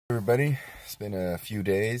Everybody, it's been a few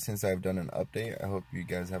days since I've done an update. I hope you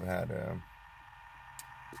guys have had a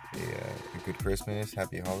good Christmas,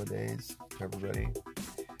 happy holidays to everybody.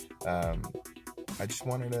 I just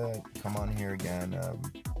wanted to come on here again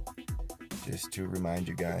just to remind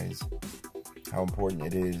you guys how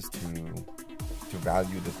important it is to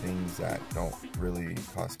value the things that don't really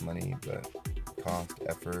cost money but cost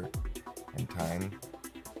effort and time,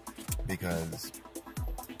 because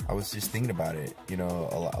I was just thinking about it. You know,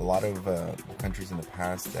 a lot of countries in the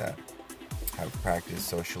past that have practiced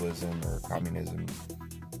socialism or communism,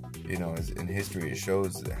 you know, in history, it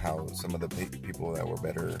shows how some of the people that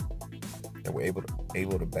were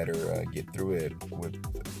able to better get through it with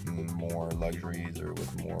more luxuries or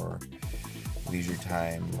with more leisure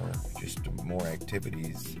time or just more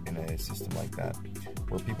activities in a system like that,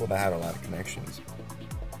 were people that had a lot of connections,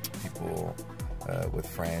 people with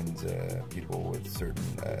friends, people with certain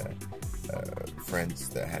friends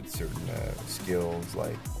that had certain skills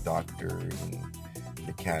like doctors and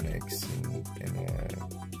mechanics and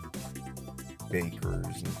bakers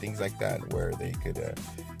and things like that, where they could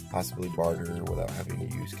possibly barter without having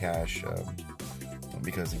to use cash,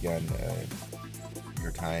 because again,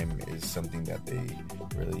 your time is something that they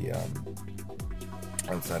really,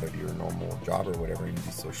 outside of your normal job or whatever, in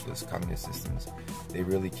these socialist communist systems, they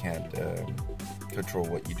really can't control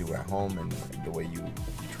what you do at home and the way you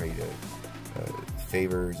trade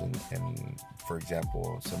favors and for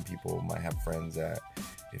example, some people might have friends that,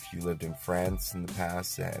 if you lived in France in the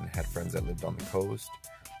past and had friends that lived on the coast,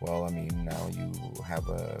 well, I mean, now you have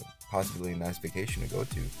possibly a nice vacation to go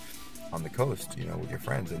to on the coast, you know, with your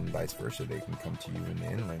friends, and vice versa. They can come to you in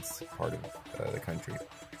the inland part of the country.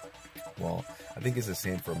 Well, I think it's the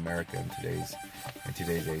same for America in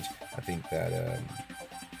today's age. I think that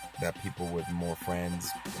that people with more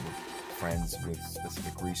friends with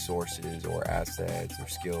specific resources or assets or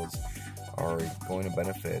skills are going to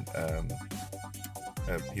benefit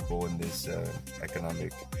people in this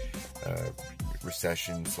economic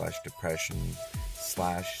recession / depression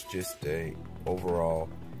 / just a overall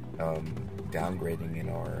downgrading in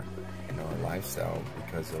our lifestyle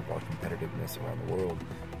because of our competitiveness around the world,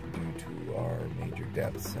 due to our major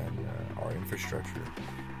debts and our infrastructure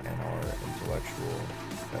and our intellectual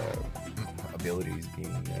abilities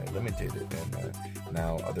being limited, and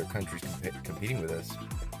now other countries competing with us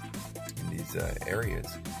in these areas.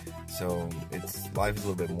 So life is a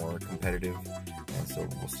little bit more competitive, and so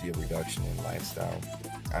we'll see a reduction in lifestyle.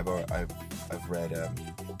 I've read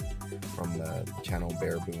from the channel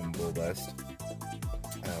Bear Boom Bull Bust.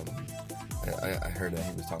 I heard that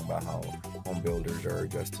he was talking about how home builders are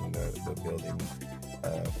adjusting the building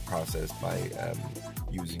process by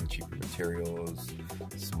using cheaper materials,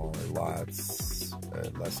 smaller lots,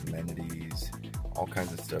 less amenities, all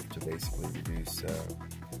kinds of stuff to basically reduce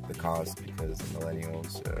the cost, because the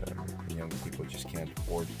millennials, the younger people, just can't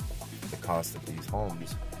afford the cost of these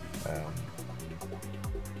homes.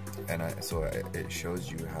 So it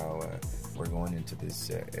shows you how we're going into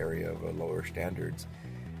this area of lower standards,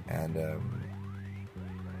 and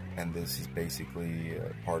this is basically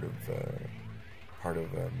part of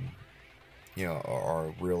you know,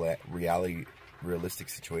 our realistic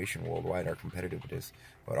situation worldwide, our competitiveness,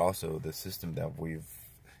 but also the system that we've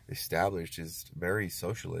established is very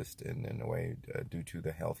socialist in a way, due to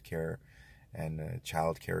the healthcare and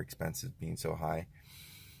child care expenses being so high,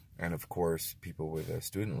 and of course people with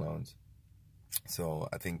student loans. So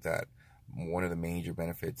I think that one of the major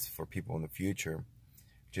benefits for people in the future,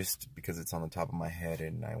 just because it's on the top of my head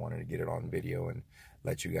and I wanted to get it on video and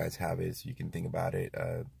let you guys have it so you can think about it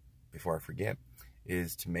before I forget,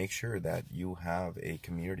 is to make sure that you have a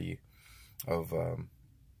community of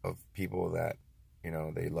people that, you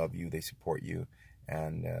know, they love you, they support you,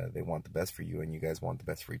 and they want the best for you, and you guys want the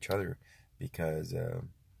best for each other, because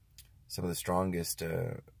some of the strongest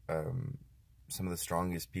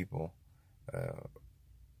people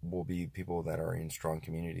will be people that are in strong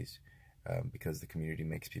communities, because the community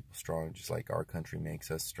makes people strong, just like our country makes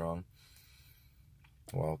us strong.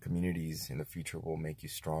 Well, communities in the future will make you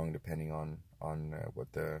strong, depending on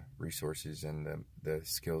what the resources and the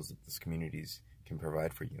skills that these communities can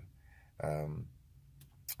provide for you.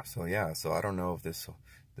 So yeah, so I don't know if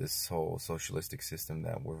this whole socialistic system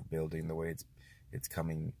that we're building, the way it's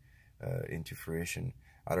coming into fruition,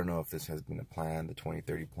 I don't know if this has been a plan, the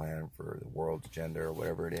 2030 plan for the world's agenda or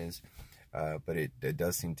whatever it is, but it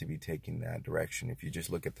does seem to be taking that direction. If you just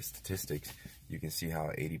look at the statistics, you can see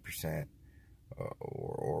how 80%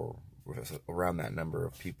 or around that number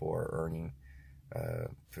of people are earning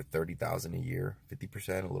for $30,000 a year,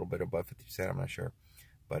 50%, a little bit above 50%, I'm not sure,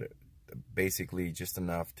 but basically just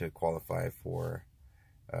enough to qualify for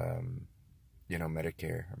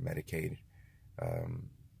Medicare or Medicaid,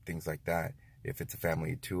 things like that. If it's a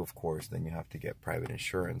family of two, of course, then you have to get private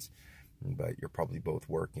insurance. But you're probably both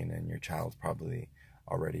working, and your children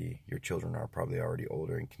are probably already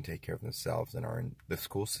older and can take care of themselves and are in the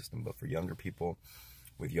school system. But for younger people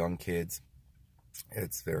with young kids,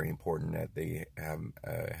 it's very important that they have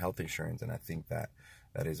health insurance. And I think that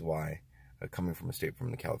is why, coming from a state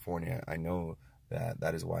from California, I know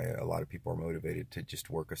that is why a lot of people are motivated to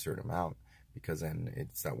just work a certain amount, because then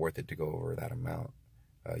it's not worth it to go over that amount.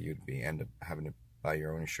 You'd end up having to buy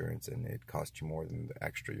your own insurance, and it costs you more than the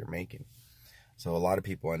extra you're making. So a lot of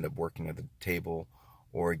people end up working at the table,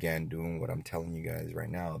 or again doing what I'm telling you guys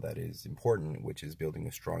right now that is important, which is building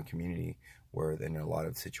a strong community, where in a lot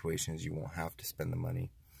of situations you won't have to spend the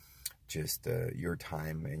money, just your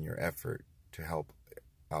time and your effort to help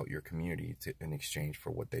out your community in exchange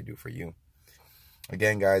for what they do for you.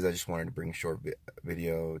 Again, guys, I just wanted to bring a short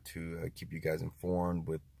video to keep you guys informed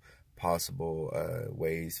with possible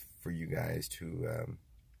ways for you guys to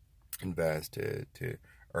invest, to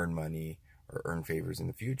earn money or earn favors in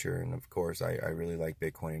the future. And of course, I really like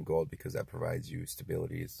Bitcoin and gold because that provides you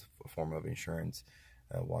stability. It's a form of insurance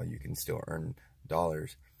while you can still earn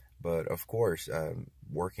dollars. But of course,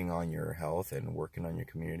 working on your health and working on your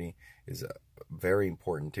community is very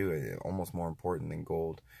important too, almost more important than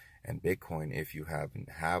gold and Bitcoin if you have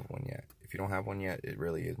one yet. If you don't have one yet, it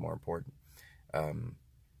really is more important.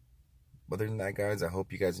 Other than that, guys, I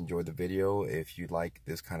hope you guys enjoyed the video. If you like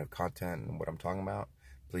this kind of content and what I'm talking about,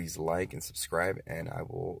 please like and subscribe, and I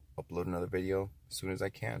will upload another video as soon as I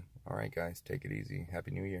can. All right, guys, take it easy.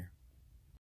 Happy New Year.